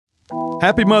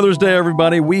Happy Mother's Day,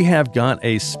 everybody. We have got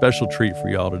a special treat for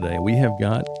y'all today. We have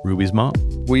got Ruby's mom.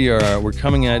 We're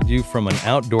coming at you from an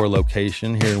outdoor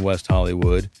location here in West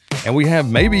Hollywood, and we have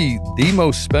maybe the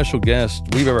most special guest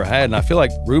we've ever had. And I feel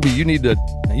like, Ruby, you need to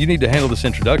handle this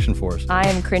introduction for us. I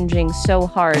am cringing so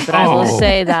hard, but I will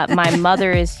say that my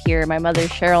mother is here. My mother,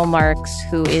 Cheryl Marks,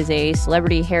 who is a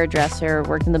celebrity hairdresser,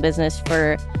 worked in the business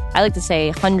for, I like to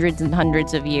say, hundreds and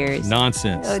hundreds of years.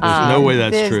 Nonsense. There's no way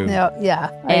that's true.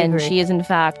 I And agree. she is, in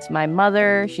fact, my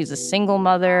mother. She's a single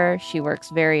mother. She works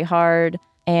very hard.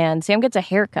 And Sam gets a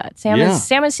haircut. Sam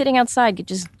is sitting outside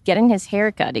just getting his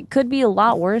haircut. It could be a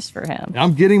lot worse for him.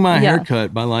 I'm getting my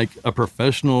haircut by like a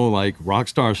professional, like rock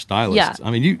star stylist. Yeah.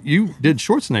 I mean, you did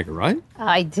Schwarzenegger, right?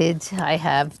 I did. I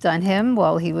have done him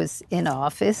while he was in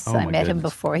office. Oh, I my met him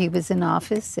goodness. before he was in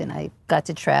office, and I got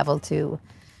to travel to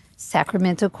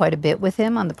Sacramento quite a bit with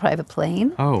him on the private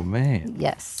plane. Oh, man.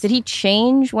 Yes. Did he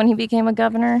change when he became a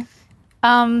governor?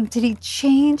 Did he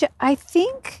change? I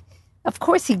think, of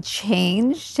course, he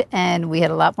changed, and we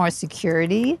had a lot more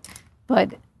security.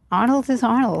 But Arnold is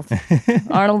Arnold.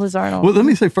 Arnold is Arnold. Well, let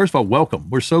me say, first of all, welcome.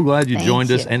 We're so glad you Thank joined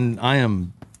us, you. and I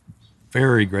am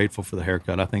very grateful for the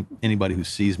haircut. I think anybody who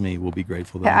sees me will be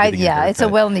grateful that I'm getting a haircut. It's a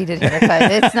well-needed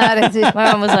haircut. It's not a...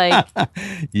 My mom was like,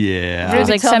 Yeah. It was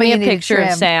like, Tell send me me a you need a picture of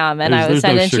trim. Sam. And There's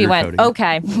I no she went,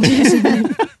 sugarcoating.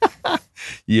 okay.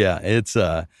 Yeah, it's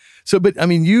but I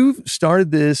mean, you've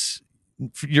started this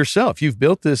yourself. You've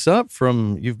built this whole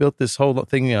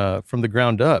thing from the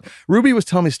ground up. Ruby was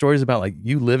telling me stories about like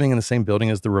you living in the same building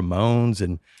as the Ramones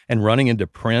and running into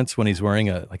Prince when he's wearing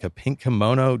a pink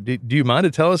kimono. Do you mind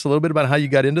to tell us a little bit about how you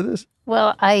got into this?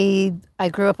 Well, I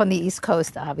grew up on the East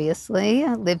Coast, obviously.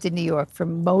 I lived in New York for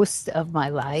most of my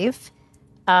life.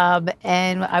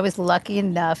 And I was lucky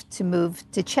enough to move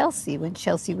to Chelsea when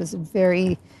Chelsea was a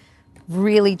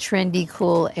really trendy,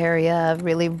 cool area,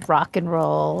 really rock and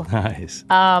roll. Nice.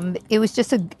 It was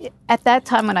just at that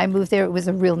time when I moved there, it was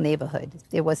a real neighborhood.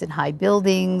 There wasn't high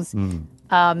buildings.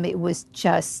 It was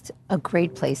just a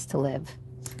great place to live.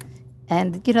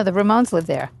 And, the Ramones lived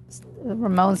there. The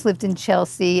Ramones lived in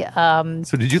Chelsea.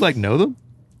 So did you know them?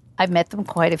 I've met them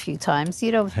quite a few times.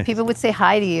 People would say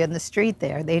hi to you in the street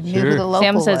there. They knew who the local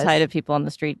Sam was. says hi to people on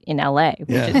the street in LA, which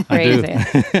is I do.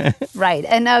 crazy. Right.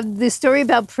 And the story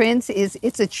about Prince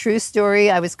it's a true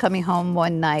story. I was coming home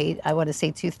one night, I want to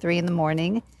say 2-3 in the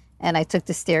morning, and I took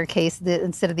the staircase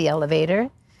instead of the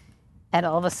elevator. And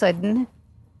all of a sudden,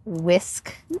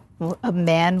 whisk, a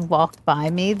man walked by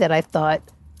me that I thought,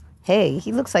 hey,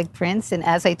 he looks like Prince. And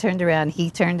as I turned around, he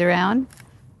turned around,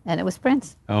 and it was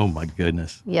Prince. Oh my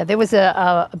goodness. Yeah, there was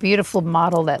a beautiful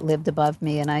model that lived above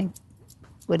me, and I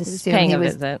would assume paying he a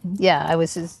was. visit. Yeah, I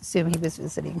was assuming he was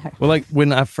visiting her. Well, like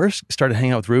when I first started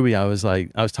hanging out with Ruby, I was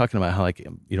talking about how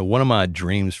one of my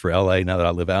dreams for LA now that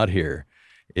I live out here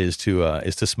is to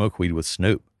smoke weed with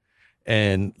Snoop.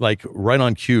 And like right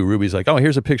on cue, Ruby's like, "Oh,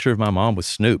 here's a picture of my mom with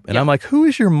Snoop." And I'm like, "Who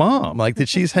is your mom?" Like that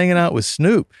she's hanging out with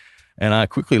Snoop. And I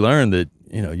quickly learned that,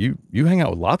 you hang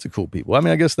out with lots of cool people. I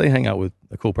mean, I guess they hang out with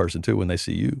a cool person too when they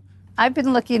see you. I've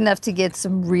been lucky enough to get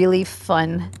some really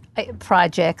fun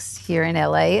projects here in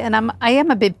LA, and I am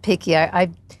a bit picky. I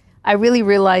really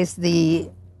realize the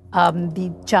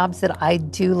jobs that I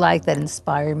do like that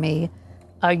inspire me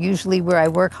are usually where I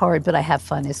work hard, but I have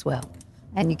fun as well.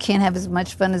 And you can't have as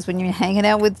much fun as when you're hanging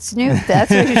out with Snoop. That's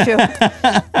for sure.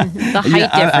 The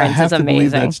height difference I have is to believe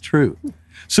amazing. that's true.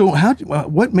 So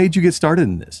what made you get started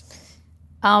in this?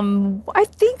 I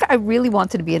think I really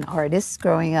wanted to be an artist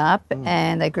growing up,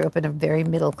 and I grew up in a very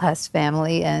middle-class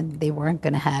family, and they weren't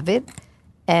going to have it.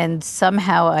 And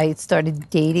somehow I started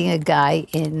dating a guy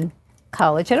in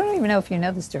college. I don't even know if you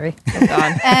know the story. Oh,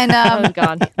 God. And Oh,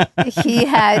 God.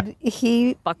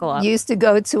 he Buckle up. used to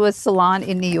go to a salon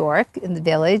in New York in the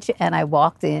Village, and I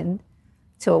walked in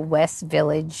to a West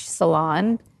Village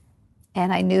salon,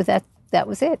 and I knew that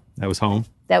was it. That was home.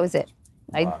 That was it.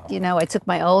 I took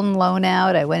my own loan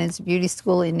out. I went into beauty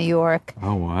school in New York,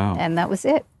 Oh, wow. and that was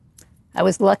it. I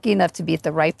was lucky enough to be at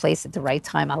the right place at the right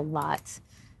time a lot.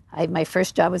 My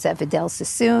first job was at Vidal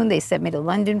Sassoon. They sent me to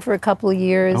London for a couple of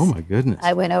years. Oh, my goodness.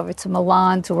 I went over to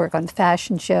Milan to work on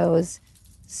fashion shows.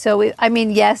 So,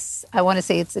 yes, I want to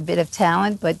say it's a bit of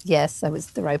talent, but yes, I was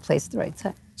at the right place at the right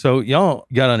time. So y'all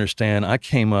got to understand, I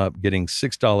came up getting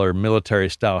 $6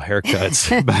 military-style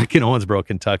haircuts back in Owensboro,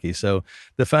 Kentucky. So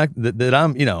the fact that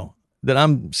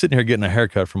I'm sitting here getting a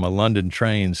haircut from a London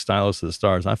trained stylist of the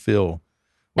stars, I feel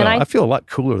I feel a lot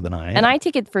cooler than I am. And I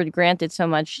take it for granted so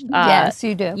much. Yes,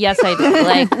 you do. Yes, I do.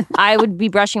 Like, I would be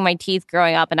brushing my teeth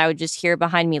growing up, and I would just hear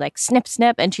behind me, like, snip,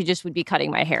 snip, and she just would be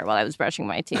cutting my hair while I was brushing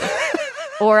my teeth.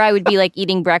 Or I would be like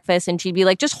eating breakfast and she'd be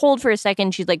like, just hold for a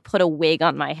second. She'd like put a wig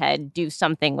on my head, do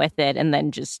something with it, and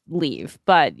then just leave.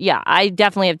 But yeah, I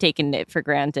definitely have taken it for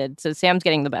granted. So Sam's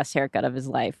getting the best haircut of his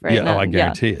life right now. I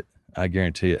guarantee it. I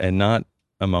guarantee it. And not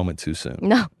a moment too soon.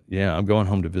 No. Yeah, I'm going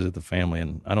home to visit the family,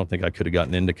 and I don't think I could have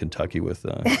gotten into Kentucky with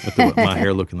my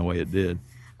hair looking the way it did.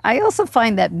 I also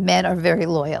find that men are very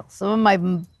loyal. Some of my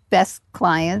best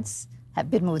clients have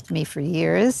been with me for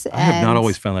years. I have not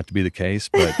always found that to be the case,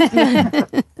 but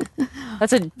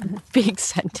That's a big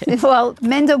sentence. Well,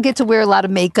 men don't get to wear a lot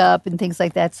of makeup and things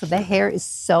like that, so the hair is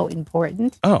so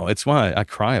important. oh, it's why I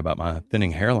cry about my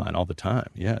thinning hairline all the time.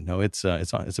 Yeah, no, it's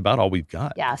about all we've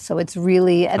got. Yeah, so it's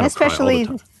really, and don't cry all the especially,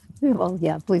 time. well,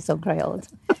 yeah, please don't cry all the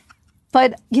time.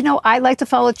 But, I like to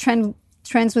follow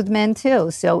trends with men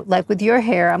too. So like with your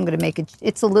hair, I'm going to make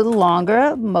it's a little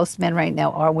longer. Most men right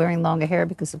now are wearing longer hair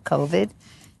because of COVID.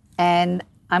 And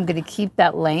I'm going to keep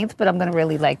that length, but I'm going to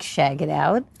really like shag it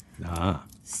out. Ah,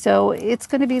 So it's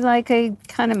going to be like a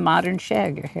kind of modern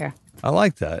shag, your hair. I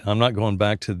like that. I'm not going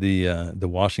back to the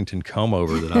Washington comb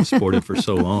over that I've sported for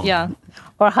so long. Yeah.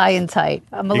 Or high and tight.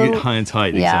 I'm a You little get high and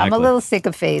tight, Yeah, exactly. I'm a little sick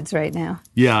of fades right now.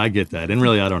 Yeah, I get that. And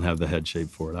really, I don't have the head shape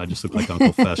for it. I just look like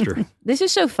Uncle Fester. This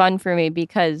is so fun for me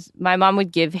because my mom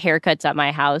would give haircuts at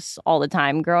my house all the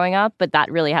time growing up, but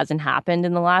that really hasn't happened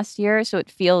in the last year. So it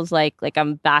feels like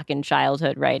I'm back in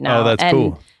childhood right now. Oh, that's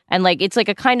cool. And like it's like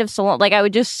a kind of salon. Like I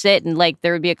would just sit and like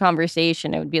there would be a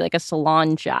conversation. It would be like a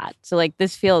salon chat. So like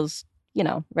this feels,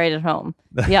 right at home.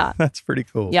 Yeah. That's pretty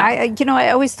cool. Yeah. I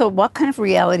always thought, what kind of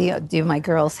reality do my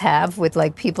girls have with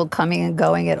like people coming and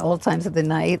going at all times of the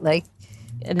night, like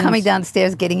coming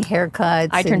downstairs, getting haircuts?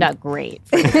 I turned and- out great.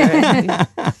 For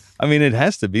sure. I mean, it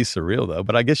has to be surreal though.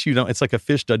 But I guess you don't. It's like a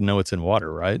fish doesn't know it's in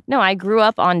water, right? No, I grew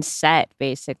up on set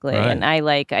basically, Right. and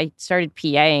I started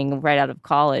PAing right out of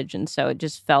college, and so it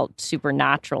just felt super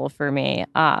natural for me.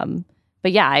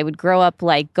 But yeah, I would grow up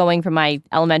like going from my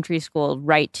elementary school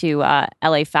right to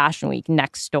LA Fashion Week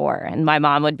next door, and my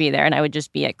mom would be there, and I would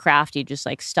just be at Crafty, just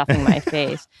like stuffing my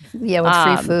face. Yeah, with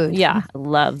free food. Yeah, I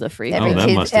love the free Every Oh, food. that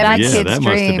kid- must have every been, kid's that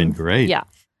must have been dream. great. Yeah.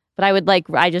 But I would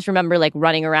I just remember like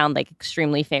running around like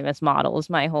extremely famous models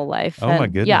my whole life. Oh my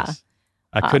And, goodness. Yeah.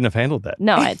 I couldn't have handled that.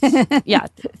 No, it's, yeah.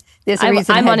 There's a I'm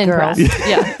reason I had unimpressed. girls.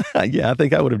 Yeah. Yeah, I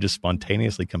think I would have just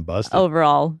spontaneously combusted.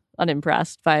 Overall,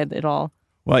 unimpressed by it all.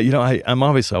 Well, I'm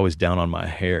obviously always down on my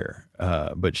hair.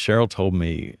 But Cheryl told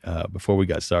me before we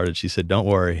got started, she said, "Don't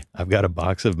worry, I've got a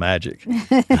box of magic."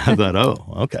 I thought, "Oh,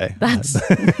 okay."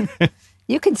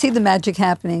 You can see the magic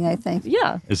happening, I think.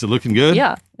 Yeah. Is it looking good?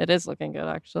 Yeah. It is looking good,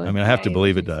 actually. I mean, I have to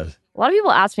believe it does. A lot of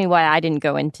people ask me why I didn't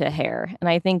go into hair, and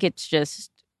I think it's just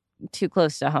too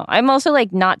close to home. I'm also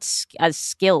like not as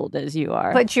skilled as you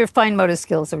are. But your fine motor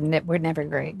skills were never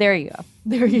great. there you go.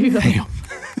 There you go.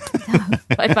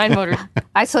 I find motor.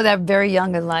 I saw that very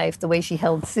young in life, the way she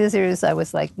held scissors. I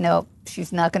was like, nope,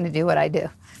 she's not going to do what I do.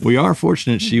 We are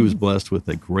fortunate she was blessed with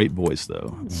a great voice,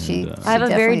 though. She- And, I have a very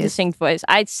definitely is. distinct voice.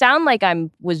 I sound like I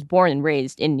was born and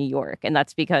raised in New York, and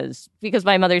that's because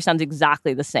my mother sounds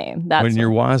exactly the same. That's when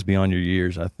you're wise beyond your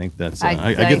years, I think that's. I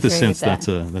I get the agree sense with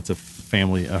that. that's a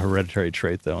family, a hereditary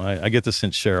trait, though. I get the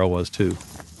sense Cheryl was too.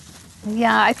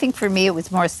 Yeah, I think for me it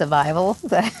was more survival.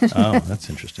 Oh, that's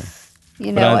interesting.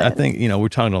 you But know, I think we're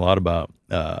talking a lot about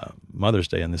Mother's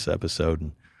Day in this episode,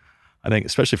 and I think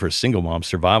especially for a single mom,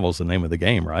 survival is the name of the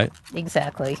game, right?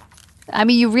 exactly. I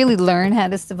mean, you really learn how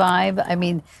to survive. I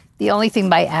mean, the only thing,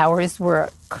 my hours were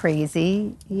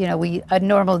crazy. A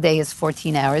normal day is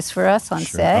 14 hours for us on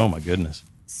set. Oh my goodness.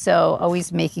 So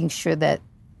always making sure that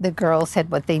the girls had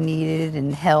what they needed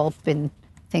and help and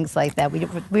things like that. We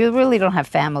really don't have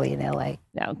family in LA.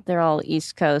 no, they're all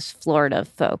East Coast Florida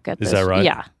folk. Is that right?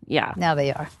 Yeah, yeah. Now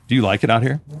they are. Do you like it out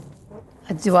here?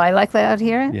 Do I like that out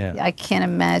here? Yeah. I can't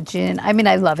imagine. I mean,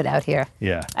 I love it out here.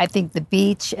 Yeah. I think the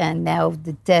beach and now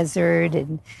the desert,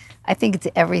 and I think it's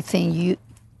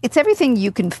everything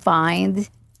you can find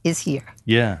is here.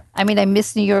 Yeah. I mean, I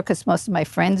miss New York because most of my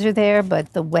friends are there,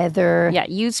 but the weather. Yeah,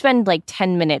 you spend like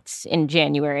 10 minutes in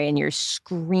January and you're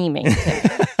screaming.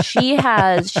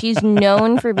 She's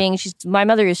known for being, my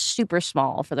mother is super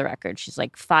small for the record. She's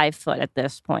like 5 foot at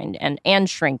this point and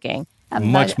shrinking. I'm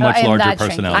Much not- I am larger not shrinking.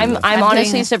 personality. I'm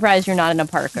honestly doing- surprised you're not in a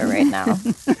parka right now.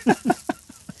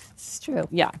 It's true.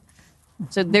 Yeah.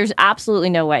 So there's absolutely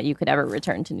no way you could ever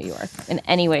return to New York in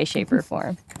any way, shape, or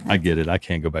form. I get it. I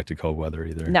can't go back to cold weather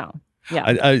either. No. Yeah.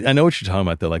 I know what you're talking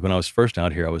about though. Like when I was first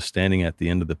out here, I was standing at the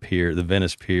end of the pier, the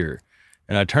Venice Pier,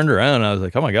 and I turned around and I was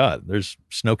like, "Oh my God, there's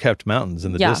snow-capped mountains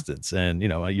in the Yeah. distance." And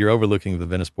you're overlooking the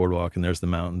Venice Boardwalk, and there's the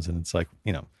mountains, and it's like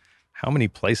how many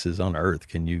places on earth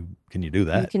can you do You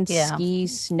that? can Yeah. ski,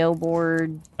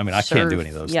 snowboard. I mean, I can't do surf. any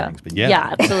of those Yeah. things, but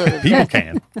Yeah, absolutely. people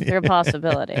can. They're a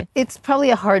possibility. It's probably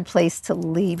a hard place to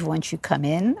leave once you come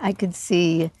in. I could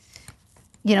see,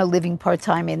 living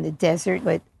part-time in the desert,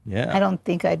 but Yeah. I don't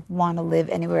think I'd want to live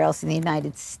anywhere else in the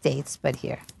United States but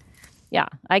here. Yeah.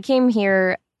 I came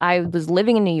here, I was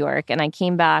living in New York, and I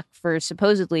came back for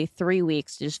supposedly 3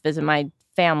 weeks to just visit my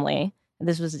family.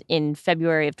 This was in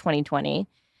February of 2020.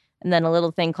 And then a little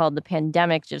thing called the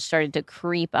pandemic just started to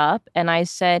creep up. And I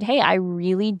said, hey, I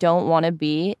really don't want to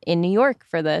be in New York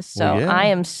for this. So Well, yeah. I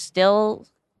am still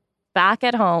back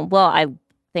at home. Well, I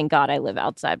thank God I live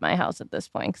outside my house at this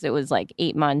point because it was like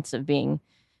 8 months of being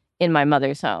in my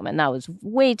mother's home. And that was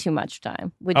way too much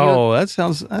time. Would you, Oh, that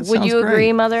sounds would you agree,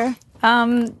 great. Mother?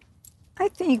 I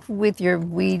think with your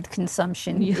weed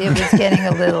consumption, it was getting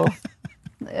a little,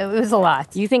 it was a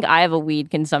lot. You think I have a weed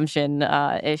consumption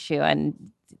issue, and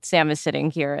Sam is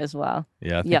sitting here as well.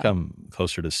 Yeah, I think Yeah. I'm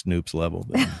closer to Snoop's level.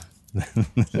 But,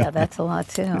 Yeah, that's a lot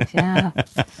too. Yeah,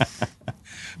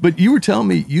 but you were telling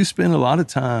me you spend a lot of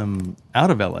time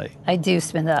out of LA. I do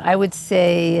spend that. I would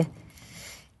say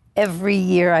every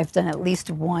year I've done at least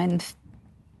one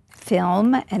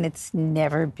film, and it's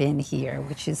never been here,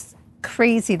 which is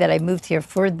crazy that I moved here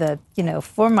for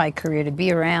for my career to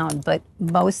be around. But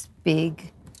most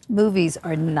big movies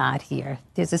are not here.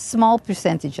 There's a small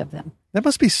percentage of them. That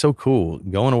must be so cool,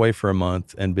 going away for a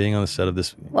month and being on the set of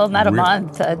this. Well, not a real-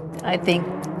 month. I think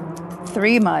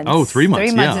 3 months. Oh, 3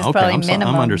 months. 3 months Yeah, is okay. probably I'm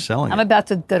minimum. underselling I'm it. about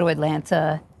to go to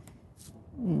Atlanta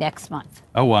next month.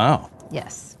 Oh, wow.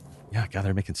 Yes. Yeah, God,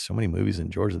 they're making so many movies in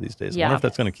Georgia these days. I Yeah. wonder if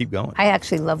that's going to keep going. I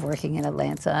actually love working in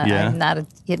Atlanta. Yeah. I'm not,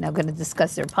 going to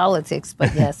discuss their politics,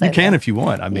 but yes, You I can love- if you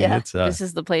want. I mean, Yeah. it's This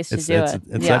is the place to it's do it's, it.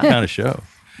 it's yeah. that kind of show.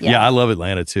 Yeah. Yeah, I love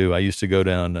Atlanta too. I used to go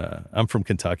down. I'm from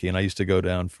Kentucky, and I used to go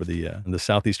down for the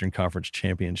Southeastern Conference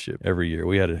Championship every year.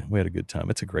 We had a good time.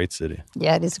 It's a great city.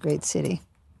 Yeah, it is a great city.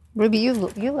 Ruby, you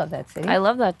love that city. I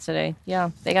love that today.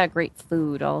 Yeah, they got great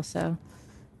food also.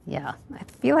 Yeah, I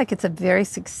feel like it's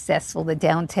the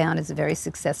downtown is a very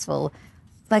successful,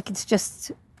 like it's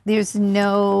just, it's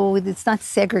not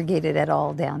segregated at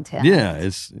all downtown. Yeah,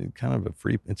 it's kind of a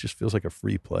free. It just feels like a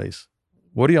free place.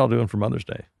 What are y'all doing for Mother's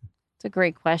Day? It's a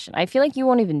great question. I feel like you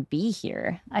won't even be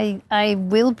here. I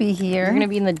will be here. You're going to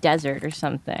be in the desert or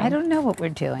something. I don't know what we're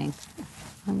doing.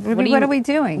 Ruby, What do what you- are we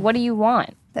doing? What do you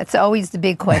want? That's always the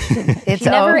big question. It's She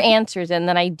never al- answers, and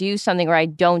then I do something or I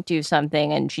don't do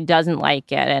something, and she doesn't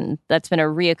like it, and that's been a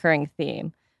reoccurring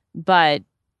theme. But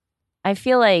I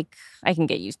feel like I can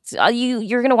get used to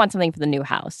you're going to want something for the new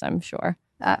house, I'm sure.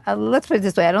 let's put it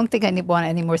this way. I don't think I want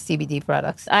any more CBD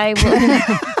products. I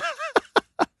will.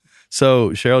 So,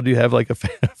 Cheryl, do you have like a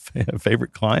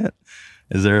favorite client?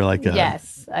 Is there like a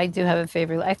Yes, I do have a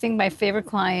favorite. I think my favorite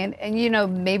client,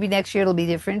 and maybe next year it'll be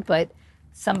different, but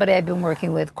somebody I've been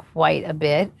working with quite a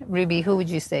bit. Ruby, who would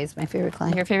you say is my favorite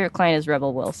client? Your favorite client is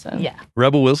Rebel Wilson. Yeah.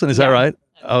 Rebel Wilson? Is that Yeah. right?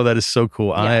 Oh, that is so cool.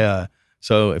 Yeah.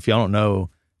 So if y'all don't know,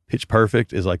 Pitch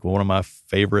Perfect is like one of my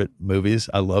favorite movies.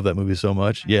 I love that movie so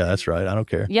much. Yeah, that's right. I don't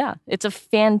care. Yeah, it's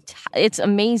it's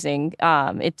amazing.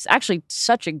 It's actually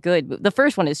such a good. The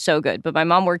first one is so good, but my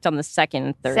mom worked on the second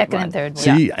and third. Second one. and third one.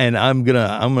 See, and I'm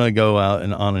gonna go out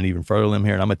and on an even further limb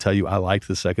here, and I'm gonna tell you I liked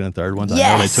the second and third ones. I know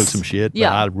they Yes. took some shit, but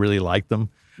Yeah. I really liked them.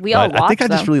 We all But I think I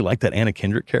watched just them. really like that Anna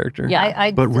Kendrick character.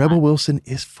 Yeah. But Rebel Wilson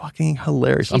is fucking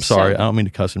hilarious. I'm She's so sorry, good. I don't mean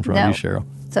to cuss in front of No. you, Cheryl.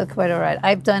 So quite all right.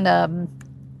 I've done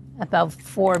about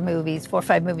 4 or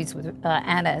 5 movies with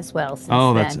Anna as well. Since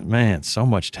Oh, that's then. so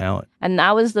much talent. And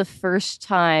that was the first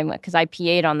time, because I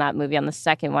PA'd on that movie on the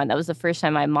second one. That was the first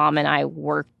time my mom and I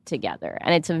worked together.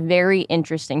 And it's a very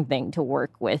interesting thing to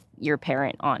work with your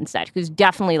parent on set, who's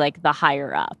definitely like the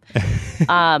higher up.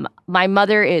 My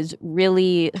mother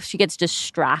she gets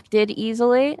distracted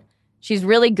easily. She's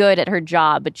really good at her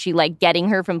job, but getting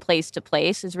her from place to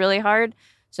place is really hard.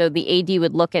 So the AD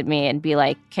would look at me and be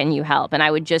like, "Can you help?" And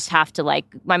I would just have to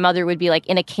my mother would be like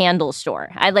in a candle store.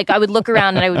 I would look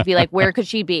around and I would be like, "Where could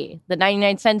she be? The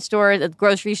 99-cent store, the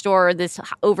grocery store, this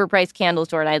overpriced candle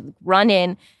store." And I'd run in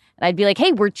and I'd be like,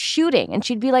 "Hey, we're shooting." And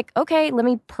she'd be like, "Okay, let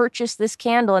me purchase this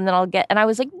candle and then I'll get." And I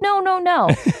was like, "No, no, no."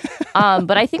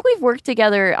 But I think we've worked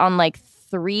together on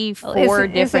 3, 4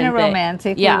 different Isn't it things.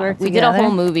 romantic? Yeah, worked we did a together.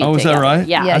 whole movie Oh, is that together. right?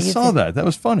 Yeah. Yeah, I you saw did. that. That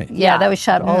was funny. Yeah, that was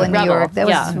shot all in New Rebel, York. That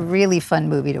was yeah. a really fun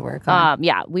movie to work on.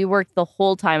 Yeah, we worked the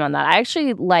whole time on that. I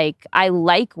actually I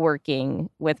like working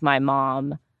with my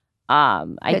mom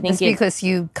I think It's because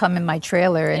you come in my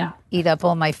trailer and Yeah. eat up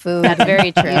all my food. That's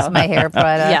very true. Use my hair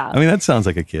product. Yeah. I mean, that sounds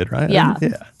like a kid, right? Yeah.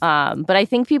 Yeah. But I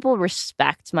think people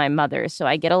respect my mother. So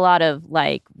I get a lot of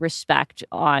like respect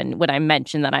on when I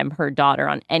mention that I'm her daughter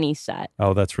on any set.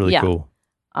 Oh, that's really Yeah. cool.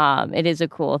 It is a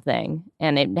cool thing.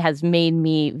 And it has made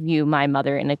me view my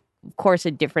mother in, of course,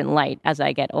 a different light as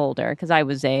I get older. Because I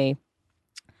was a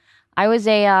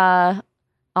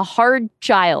hard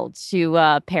child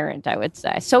to parent, I would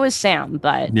say. So is Sam,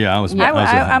 but Yeah, I was. Yeah. I was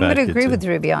a I'm bad going to kid, agree too. with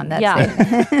Ruby on that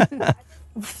Yeah. statement.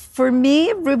 For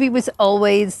me, Ruby was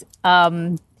always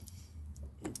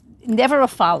never a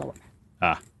follower,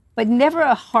 but never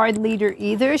a hard leader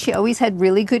either. She always had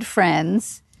really good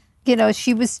friends. You know,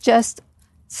 she was just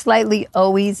slightly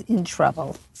always in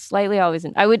trouble. slightly always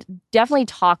in. I would definitely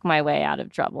talk my way out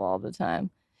of trouble all the time.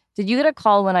 Did you get a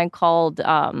call when I called?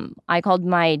 I called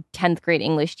my 10th grade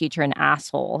English teacher an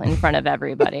asshole in front of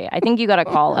everybody. I think you got a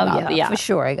call about yeah, for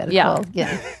sure. I got a Yeah. call.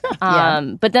 Yeah.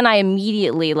 But then I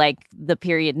immediately, like the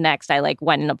period next, I like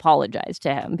went and apologized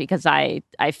to him because I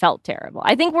felt terrible.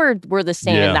 I think we're the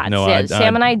same in that. No,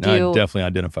 Sam and I do. I definitely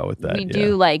identify with that. We yeah.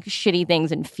 do like shitty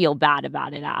things and feel bad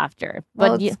about it after.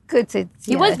 But Well, it's good to.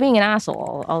 he was being an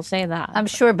asshole. I'll say that. I'm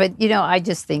sure, but you know, I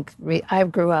just think I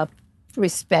grew up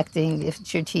respecting if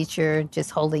it's your teacher,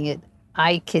 just holding it.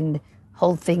 I can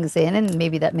hold things in, and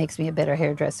maybe that makes me a better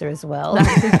hairdresser as well.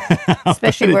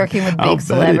 Especially working with I'll big bet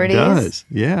celebrities. It does.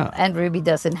 Yeah. And Ruby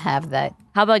doesn't have that.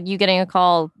 How about you getting a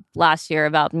call last year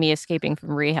about me escaping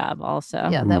from rehab? Also,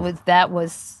 Yeah, that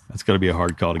was. That's got to be a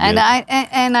hard call to get.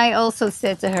 And I also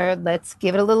said to her, let's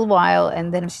give it a little while,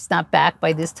 and then if she's not back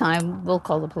by this time, we'll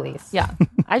call the police. Yeah.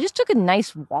 I just took a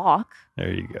nice walk.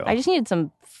 There you go. I just needed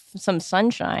some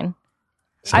sunshine.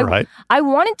 Is that right? I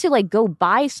wanted to like go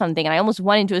buy something, and I almost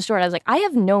went into a store, and I was like, I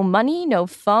have no money, no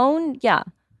phone. Yeah.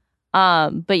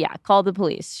 But yeah, called the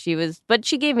police. But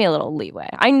she gave me a little leeway.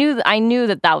 I knew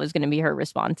that was going to be her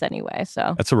response anyway.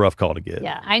 So That's a rough call to get.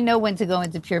 Yeah, I know when to go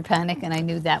into pure panic, and I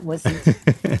knew that wasn't.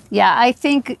 Yeah, I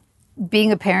think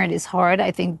being a parent is hard.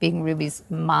 I think being Ruby's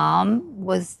mom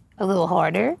was a little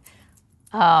harder.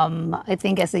 I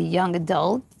think as a young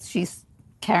adult, she's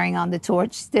carrying on the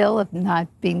torch still of not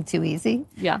being too easy.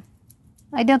 yeah.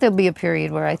 I know there'll be a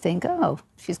period where I think, oh,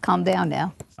 she's calmed down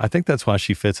now. I think that's why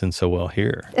she fits in so well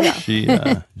here. She,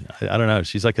 I don't know.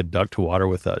 She's like a duck to water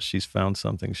with us. She's found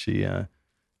something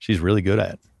she's really good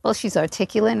at. Well, she's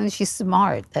articulate and she's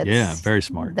smart. Yeah, very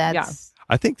smart. That's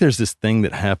I think there's this thing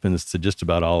that happens to just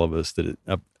about all of us that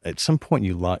at some point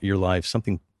in your life,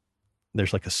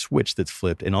 there's like a switch that's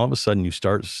flipped, and all of a sudden you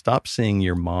stop seeing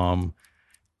your mom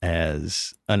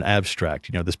as an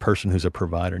abstract, this person who's a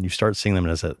provider, and you start seeing them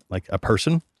as a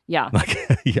person, Yeah. like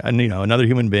another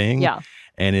human being. Yeah.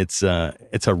 And it's a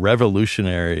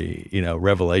revolutionary,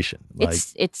 revelation.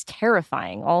 It's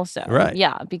terrifying also. Right.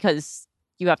 Yeah, because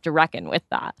you have to reckon with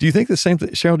that. Do you think the same thing,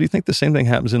 Cheryl? Do you think the same thing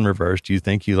happens in reverse? Do you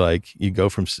think you go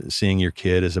from seeing your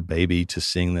kid as a baby to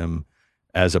seeing them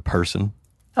as a person?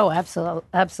 Oh,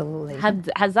 absolutely.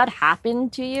 Has that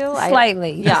happened to you?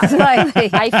 Slightly. Yeah. Slightly.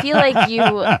 I feel like you.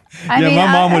 My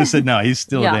mom would have said, no, he's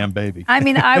still Yeah. a damn baby. I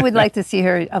mean, I would like to see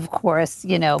her, of course,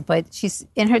 but she's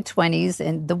in her 20s.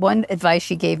 And the one advice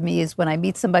she gave me is when I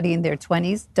meet somebody in their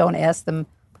 20s, don't ask them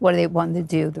what they want to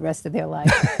do the rest of their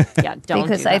life. Yeah, don't.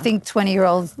 Because do I that. think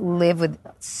 20-year-olds live with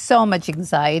so much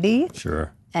anxiety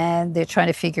Sure. and they're trying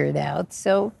to figure it out.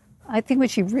 So I think when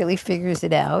she really figures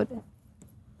it out,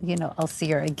 I'll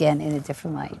see her again in a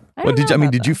different light.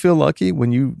 Did you feel lucky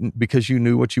because you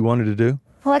knew what you wanted to do?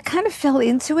 Well, I kind of fell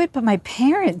into it, but my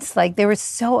parents, they were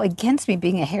so against me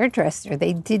being a hairdresser.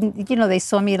 They didn't, they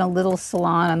saw me in a little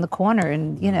salon on the corner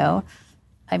and,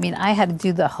 I had to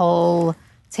do the whole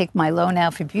take my loan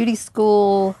out for beauty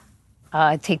school,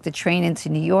 take the train into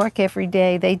New York every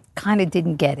day. They kind of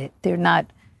didn't get it. They're not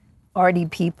arty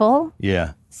people.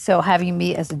 Yeah. So having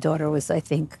me as a daughter was, I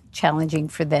think, challenging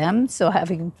for them. So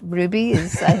having Ruby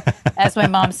is, as my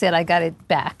mom said, I got it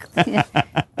back.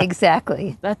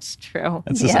 Exactly. That's true.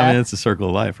 It's a circle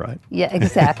of life, right? Yeah,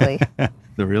 exactly.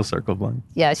 The real circle of life.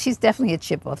 Yeah, she's definitely a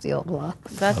chip off the old block.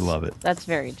 I love it. That's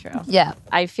very true. Yeah.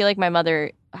 I feel like my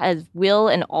mother will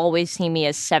and always see me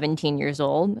as 17 years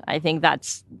old. I think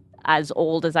that's as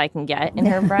old as I can get in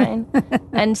her brain.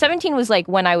 And 17 was like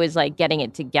when I was like getting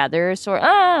it together. So,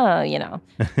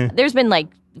 there's been like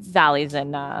valleys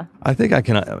and. I think I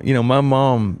can, my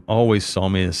mom always saw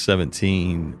me as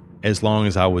 17 as long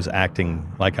as I was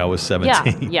acting like I was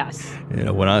 17. Yeah, yes.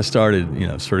 When I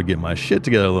started, sort of getting my shit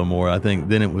together a little more, I think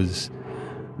then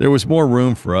there was more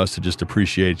room for us to just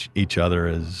appreciate each other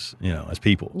as, as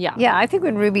people. Yeah. Yeah, I think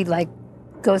when Ruby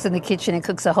goes in the kitchen and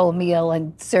cooks a whole meal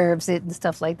and serves it and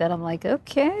stuff like that. I'm like,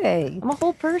 okay, I'm a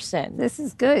whole person. this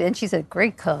is good. And she's a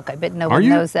great cook. I bet no Are one you?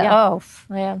 knows that. Yeah. Oh,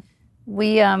 I am.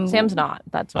 we Sam's not.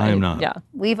 That's why. I am not. Yeah.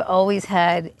 we've always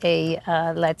had a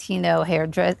Latino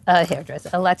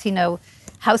a Latino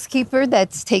housekeeper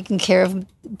that's taken care of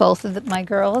both of my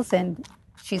girls, and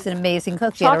she's an amazing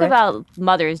cook. She had Talk a about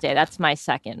Mother's Day. That's my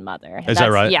second mother. Is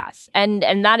that right? Yes. And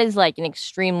that is like an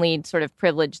extremely sort of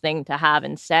privileged thing to have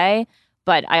and say.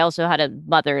 But I also had a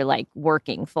mother like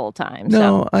working full time.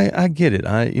 No, I get it.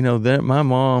 My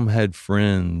mom had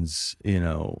friends,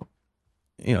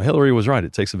 Hillary was right.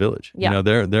 It takes a village. Yeah.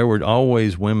 There were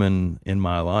always women in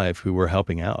my life who were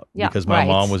helping out Yeah, because my right.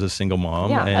 mom was a single mom.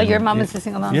 Yeah. And Oh, your mom is a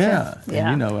single mom Yeah. too?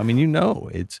 Yeah. And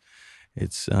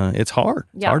it's hard.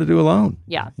 It's Yeah. hard to do alone.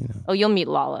 Yeah. Oh, you'll meet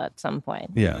Lala at some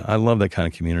point. Yeah. I love that kind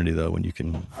of community though, when you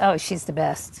can Oh, she's the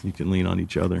best. lean on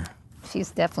each other.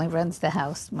 She's definitely runs the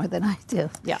house more than I do.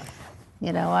 Yeah.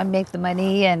 I make the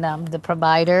money and I'm the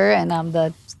provider and I'm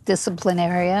the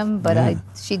disciplinarian, but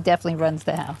she definitely runs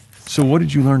the house. So what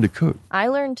did you learn to cook? I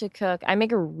learned to cook. I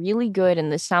make a really good,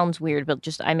 and this sounds weird, but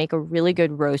I make a really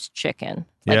good roast chicken.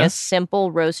 Like Yeah? a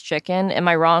simple roast chicken. Am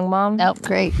I wrong, Mom? Oh,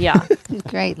 great. Yeah.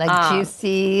 Great. Like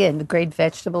juicy and great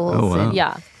vegetables. Oh, wow. And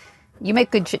Yeah. you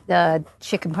make good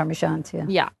chicken parmesan too.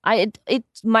 Yeah.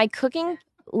 It's my cooking,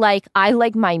 like I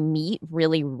like my meat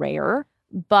really rare,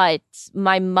 but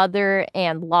my mother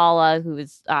and Lala, who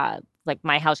is like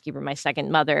my housekeeper, my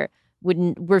second mother,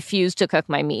 wouldn't refuse to cook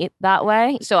my meat that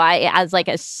way. So I, as like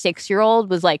a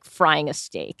 6-year-old, was like frying a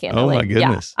steak. And Oh, my like,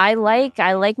 goodness. Yeah,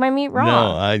 I like my meat raw.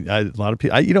 No, a lot of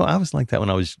people, I was like that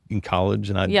when I was in college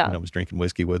and I Yeah. was drinking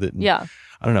whiskey with it. And Yeah.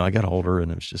 I don't know. I got older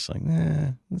and it was just like,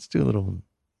 let's do a little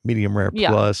medium rare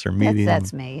Yeah. plus or medium.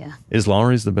 That's me, yeah. Is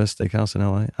Lawry's the best steakhouse in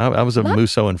LA? I was a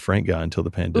Musso and Frank guy until the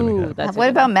pandemic Ooh, happened. that's What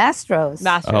a- about Mastro's?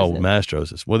 Masters? Oh,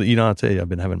 Mastro's. I'll tell you, I've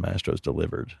been having Mastro's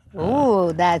delivered.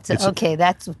 Ooh, that's it's- okay.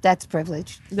 That's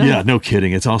privilege. Yeah, no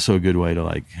kidding. It's also a good way to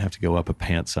like have to go up a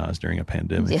pant size during a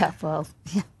pandemic. Yeah, well,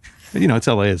 yeah. But, it's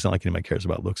LA. It's not like anybody cares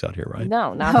about looks out here, right?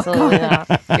 No, absolutely not.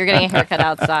 You're getting a haircut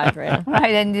outside right now.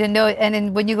 Right, and and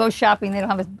then when you go shopping, they don't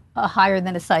have a higher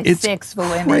than a size It's 6 for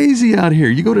women. crazy out here.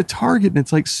 You go to Target and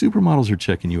it's like supermodels are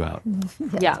checking you out.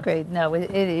 Yeah. It's great. No,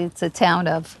 it's a town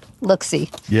of look-see.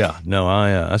 Yeah, no,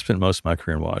 I spent most of my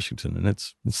career in Washington, and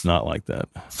it's not like that.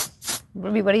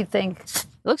 Ruby, what do you think? It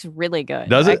looks really good.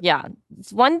 Does Like, it? yeah.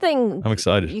 It's one thing. I'm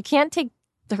excited. You can't take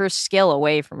her skill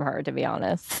away from her, to be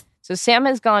honest. So Sam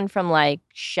has gone from like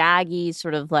shaggy,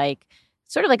 sort of like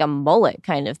a mullet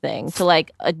kind of thing, to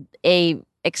like a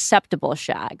acceptable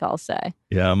shag, I'll say.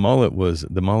 Yeah, the mullet was.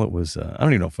 I don't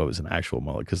even know if it was an actual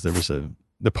mullet because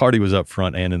the party was up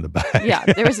front and in the back. Yeah,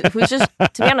 it was just,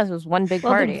 to be honest, it was one big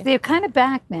Well, party. they're kind of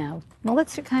back now.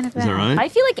 Mullets are kind of back. Is that right? I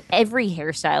feel like every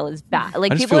hairstyle is bad.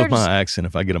 Like I just people feel are with just. my accent,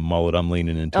 if I get a mullet, I'm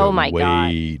leaning into Oh it my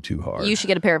way too hard. You should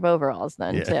get a pair of overalls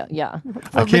then Yeah. too. Yeah. I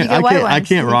But you can't. get white I ones.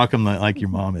 can't rock them like your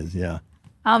mom is. Yeah.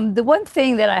 The one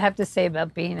thing that I have to say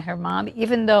about being her mom,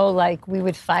 even though like we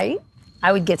would fight,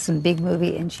 I would get some big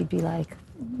movie and she'd be like,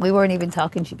 we weren't even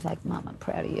talking. She'd be like, Mom, I'm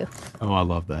proud of you. Oh, I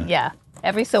love that. Yeah.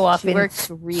 Every so often.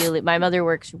 My mother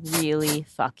works really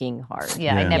fucking hard.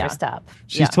 Yeah, I Yeah. never Yeah. stop.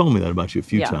 She's Yeah. told me that about you a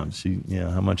few Yeah. times.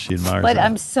 How much she admires. But that.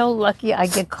 I'm so lucky I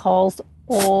get calls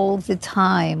all the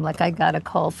time. Like I got a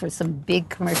call for some big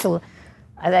commercial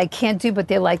that I can't do, but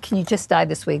they're like, can you just dye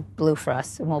this wig blue for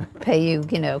us? And we'll pay you,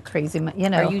 crazy money.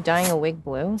 Are you dyeing a wig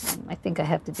blue? I think I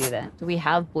have to do that. Do we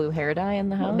have blue hair dye in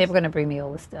the house? They were going to bring me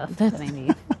all the stuff that I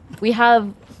need. We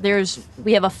have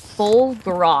a full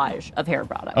garage of hair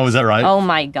products. Oh, is that right? Oh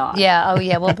my god. Yeah. Oh,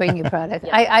 yeah. We'll bring you product.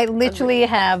 I literally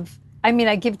have. I mean,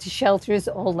 I give to shelters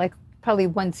all like probably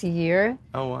once a year.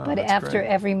 Oh, wow. But that's after great.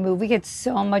 every movie, we get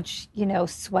so much,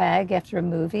 swag after a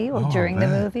movie or during the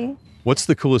man. movie. What's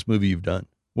the coolest movie you've done?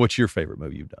 What's your favorite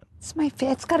movie you've done?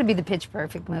 It's got to be the Pitch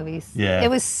Perfect movies. Yeah. It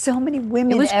was so many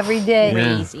women It was every day.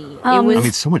 crazy. I It was I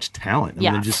mean, so much talent. I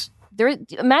Yeah. mean, just there.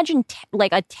 Imagine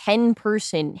like a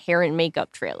 10-person hair and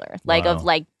makeup trailer, like Wow. of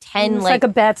like It 10 was like a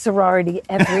bad sorority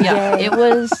every day. yeah. It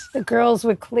was. The girls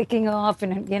were clicking off,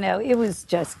 and it was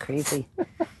just crazy.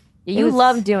 You was-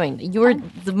 love doing. You were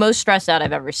the most stressed out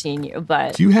I've ever seen you.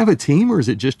 But do you have a team or is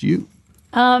it just you?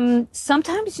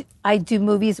 Sometimes I do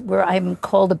movies where I'm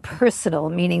called a personal,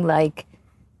 meaning like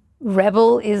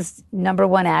Rebel is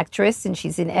 #1 actress and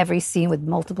she's in every scene with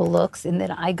multiple looks, and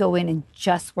then I go in and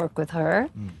just work with her.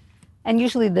 And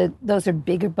usually those are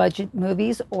bigger budget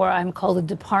movies, or I'm called a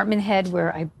department head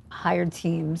where I hire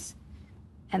teams.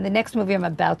 And the next movie I'm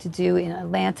about to do in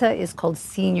Atlanta is called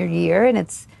Senior Year, and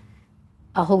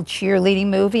a whole cheerleading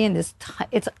movie, and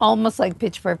it's almost like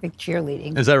Pitch Perfect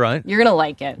cheerleading. Is that right? You're gonna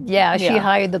like it. Yeah, she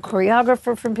hired the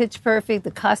choreographer from Pitch Perfect,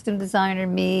 the costume designer,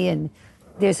 me, and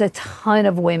there's a ton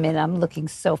of women. I'm looking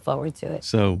so forward to it.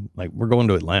 So, like, we're going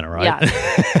to Atlanta, right?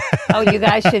 Yeah. Oh, you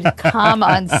guys should come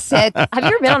on set. Have you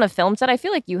ever been on a film set? I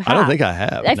feel like you have. I don't think I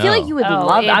have. I feel like you would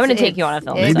love it. I'm going to take you on a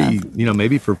film set.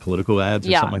 Maybe for political ads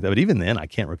or Yeah. something like that. But even then, I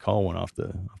can't recall one off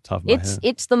the top of my head.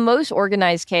 It's the most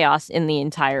organized chaos in the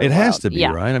entire world. It has to be,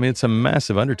 Yeah. right? I mean, it's a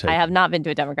massive undertaking. I have not been to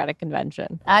a Democratic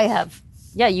convention. I have.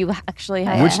 Yeah, you actually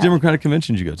have. Which Democratic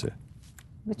convention did you go to?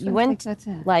 Which You one? went That's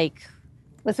it. like...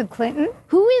 Was it Clinton?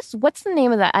 What's the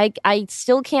name of that? I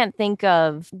still can't think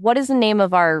of, what is the name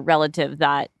of our relative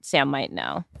that Sam might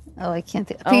know? Oh, I can't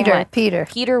think. Oh, Peter. my- Peter.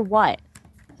 Peter what?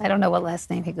 I don't know what last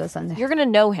name he goes under. You're going to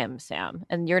know him, Sam,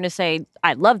 and you're going to say,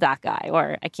 I love that guy,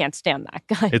 or I can't stand that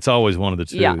guy. It's always one of the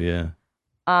two, Yeah. yeah.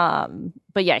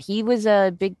 But yeah, he was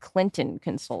a big Clinton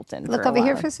consultant. Look for a over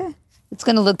here while. for a second. It's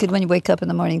going to look good when you wake up in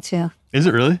the morning, too. Is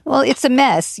it really? Well, it's a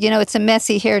mess. It's a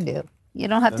messy hairdo. You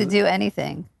don't have to do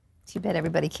anything. Too bad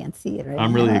everybody can't see it right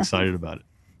I'm now. really excited about it.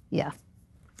 Yeah.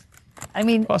 I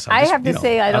mean, Plus, I have to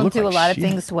say I don't look do like a lot of shit.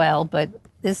 things well, but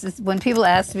this is when people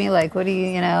ask me, like, what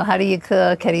do how do you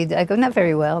cook? How do you, I go, not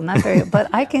very well, but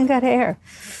I can cut hair.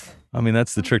 I mean,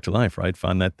 that's the trick to life, right?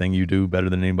 Find that thing you do better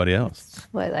than anybody else.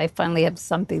 But I finally have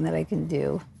something that I can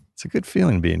do. It's a good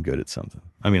feeling being good at something.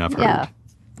 I mean, I've heard. Yeah.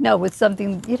 No, with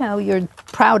something, you're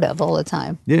proud of all the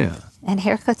time. Yeah. And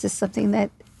haircuts is something that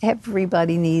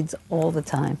everybody needs all the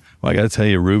time. Well, I got to tell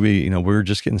you, Ruby, we're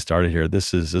just getting started here.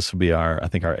 This will be our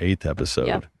 8th episode.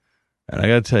 Yep. And I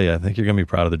got to tell you, I think you're going to be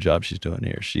proud of the job she's doing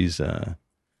here. She's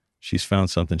found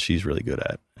something she's really good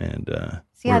at. And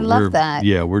See, I love that.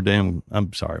 Yeah,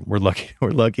 I'm sorry. We're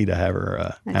lucky to have her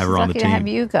And have she's her on lucky the to team. have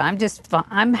you go.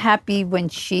 I'm happy when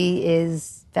she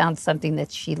is found something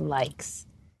that she likes.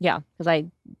 Yeah, because I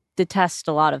detest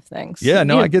a lot of things. Yeah,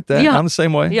 no, I get that. Yeah. I'm the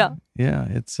same way. Yeah. Yeah,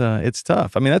 it's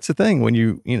tough. I mean, that's the thing when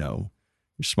you're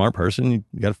a smart person, you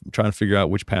got to try to figure out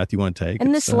which path you want to take.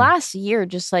 And It's, this last year,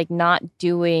 just like not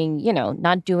doing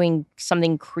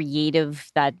something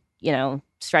creative that,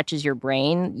 stretches your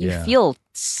brain, you Yeah. feel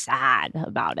sad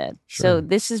about it. Sure. So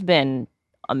this has been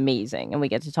amazing. And we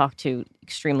get to talk to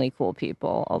extremely cool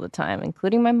people all the time,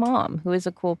 including my mom, who is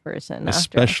a cool person.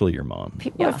 especially your mom.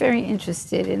 People are very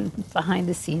interested in behind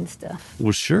the scenes stuff.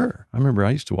 Well, sure. I remember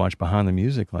I used to watch Behind the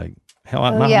Music. Like, hell,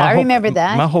 I remember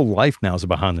that. My whole life now is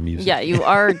Behind the Music. Yeah, you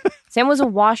are. Sam was a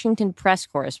Washington press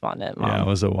correspondent, Mom. Yeah, I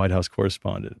was a White House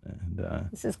correspondent, and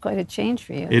This is quite a change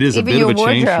for you. it is Even a bit your of a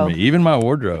change for wardrobe. me. Even my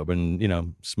wardrobe,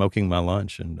 and smoking my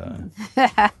lunch, and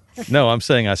no, I'm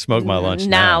saying I smoke my lunch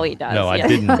now. Now he does, No, yeah. I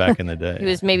didn't back in the day. He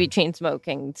was maybe chain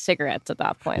smoking cigarettes at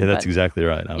that point. Yeah, that's but- exactly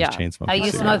right. I was Yeah. chain smoking. Are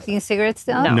you cigarettes. smoking cigarettes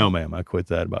still? No. No, ma'am. I quit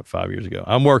that about 5 years ago.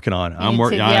 I'm working on it. I'm Me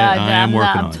working. too. I am working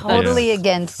I'm on it. totally Yeah.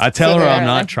 against I tell her I'm cigarettes.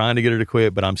 not trying to get her to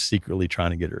quit, but I'm secretly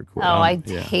trying to get her to quit. Oh, I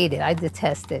yeah. hate it. I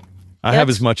detest it. I have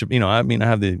as much, I mean, I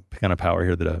have the kind of power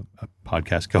here that a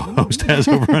podcast co-host has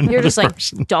over another You're just like,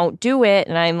 person. don't do it.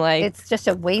 And I'm like, It's just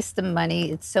a waste of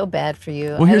money. It's so bad for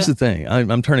you. Well, here's the thing.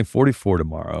 I'm turning 44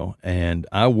 tomorrow, and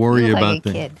I worry You look about like a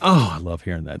things. kid. Oh, I love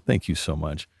hearing that. Thank you so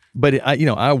much. But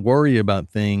I worry about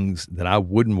things that I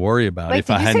wouldn't worry about Wait, if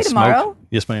did I you say hadn't tomorrow? smoked.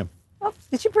 Yes, ma'am. Oh,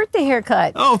 it's your birthday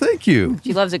haircut. Oh, thank you.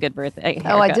 she loves a good birthday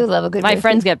haircut. Oh, I do love a good My birthday.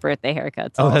 friends get birthday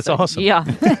haircuts. Oh, that's also. awesome.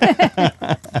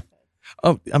 Yeah.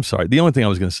 Oh, I'm sorry. The only thing I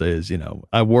was going to say is,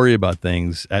 I worry about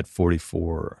things at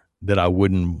 44 that I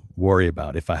wouldn't worry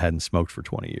about if I hadn't smoked for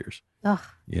 20 years. Ugh,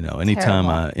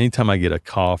 Anytime I get a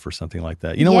cough or something like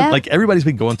that, when, like everybody's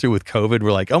been going through with COVID,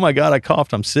 we're like, oh my God, I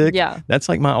coughed, I'm sick. Yeah. That's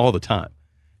like all the time.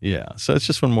 Yeah. So it's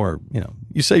just one more,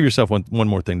 you save yourself one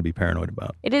more thing to be paranoid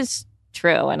about. It is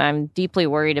true. And I'm deeply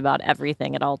worried about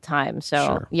everything at all times. So,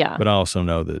 Sure. yeah. But I also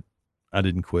know that I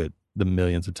didn't quit the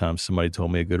millions of times somebody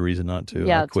told me a good reason not to.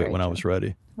 Yeah, I that's quit very when I true. was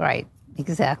ready. right.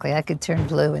 Exactly. I could turn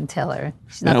blue and tell her.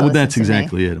 She's not Yeah, gonna well, that's listen to me.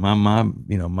 exactly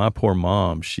it. My poor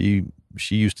mom, she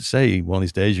used to say, one of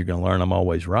these days you're going to learn I'm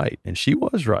always right. And she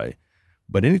was right.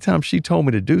 But anytime she told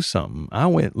me to do something, I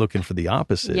went looking for the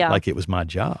opposite, Yeah. like it was my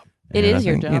job. It And is I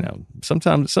your think, job.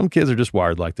 Sometimes some kids are just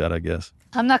wired like that, I guess.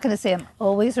 I'm not going to say I'm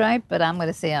always right, but I'm going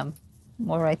to say I'm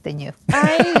more right than you.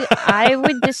 I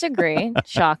would disagree,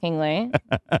 shockingly.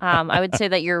 I would say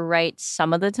that you're right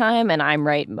some of the time, and I'm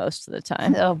right most of the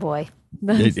time. Oh, boy.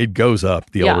 It goes up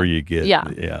the Yeah. older you get. Yeah.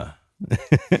 Yeah.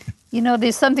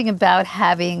 There's something about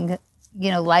having,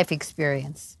 life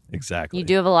experience. Exactly. You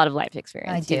do have a lot of life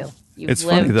experience. I do. You've It's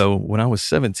lived. funny though. When I was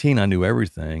 17, I knew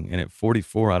everything, and at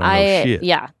 44, I don't know shit.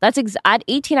 Yeah, at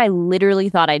 18, I literally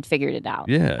thought I'd figured it out.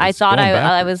 Yeah, I it's thought going I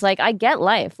backwards. was like, I get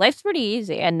life. Life's pretty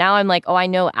easy. And now I'm like, oh, I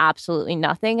know absolutely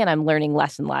nothing, and I'm learning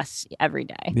less and less every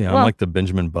day. Yeah, Well, I'm like the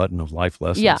Benjamin Button of life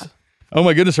lessons. Yeah. Oh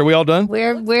my goodness, are we all done?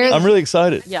 We're I'm really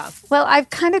excited. yeah. well, I've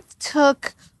kind of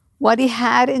took what he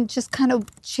had and just kind of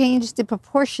changed the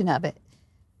proportion of it.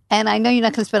 And I know you're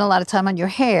not going to spend a lot of time on your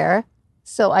hair,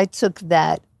 so I took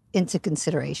that into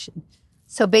consideration.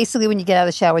 So basically, when you get out of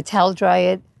the shower, towel dry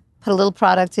it, put a little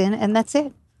product in, and that's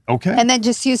it. Okay. And then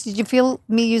just use, did you feel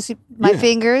me using my Yeah.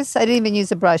 fingers? I didn't even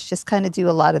use a brush, just kind of do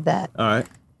a lot of that. all right.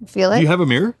 Feel it? Do you have a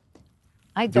mirror?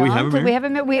 I do don't. we have a Do we mirror? have a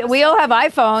mirror? We all have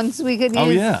iPhones. We could use. Oh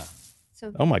yeah.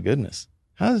 So- Oh my goodness.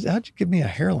 How'd you give me a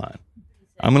hairline?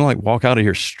 I'm gonna like walk out of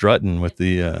here strutting with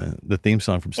the theme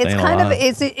song from Staying It's kind Alive.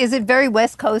 of, is it very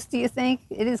West Coast, do you think?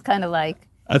 It is kind of like,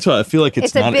 That's why I feel like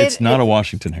It's a bit- it's not a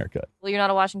Washington haircut, Well, you're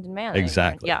not a Washington man. anymore.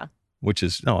 Exactly. Yeah. which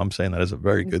is no. I'm saying that as a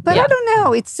very good but thing. I don't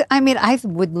know. I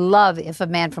would love if a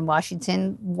man from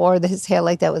Washington wore his hair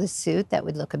like that with a suit. That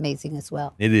would look amazing as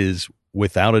well. It is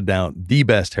without a doubt the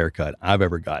best haircut I've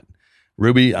ever gotten.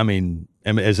 Ruby, I mean,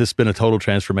 has this been a total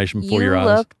transformation before You your eyes?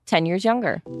 look 10 years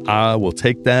younger. I will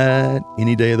take that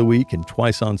any day of the week and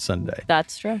twice on Sunday.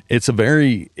 That's true. It's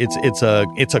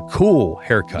a cool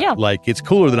haircut. Yeah. Like it's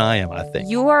cooler than I am, I think.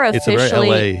 You are It's a very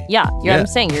officially, LA yeah, Yeah. I'm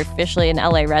saying you're officially an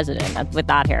LA resident with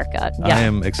that haircut. Yeah. I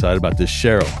am excited about this.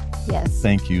 Cheryl, Yes.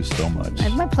 thank you so much.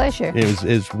 My pleasure.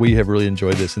 We have really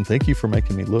enjoyed this, and thank you for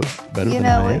making me look better You than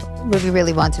know, I am. Ruby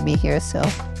really wanted me here, so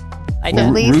I the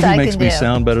know. least Ruby I makes can me do.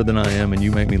 sound better than I am, and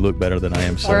you make me look better than I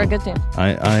am. So We're a good team.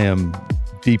 I am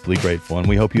deeply grateful, and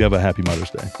we hope you have a happy Mother's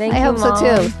Day. Thank I you, hope so Mom.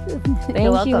 too. Thank You're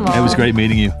you, welcome. Mom. It was great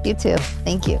meeting you. You too.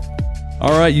 Thank you.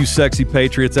 All right, you sexy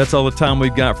patriots, that's all the time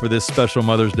we've got for this special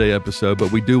Mother's Day episode.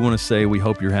 But we do want to say we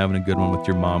hope you're having a good one with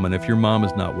your mom. And if your mom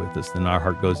is not with us, then our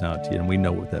heart goes out to you, and we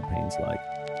know what that pain's like.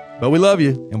 But we love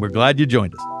you, and we're glad you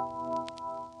joined us.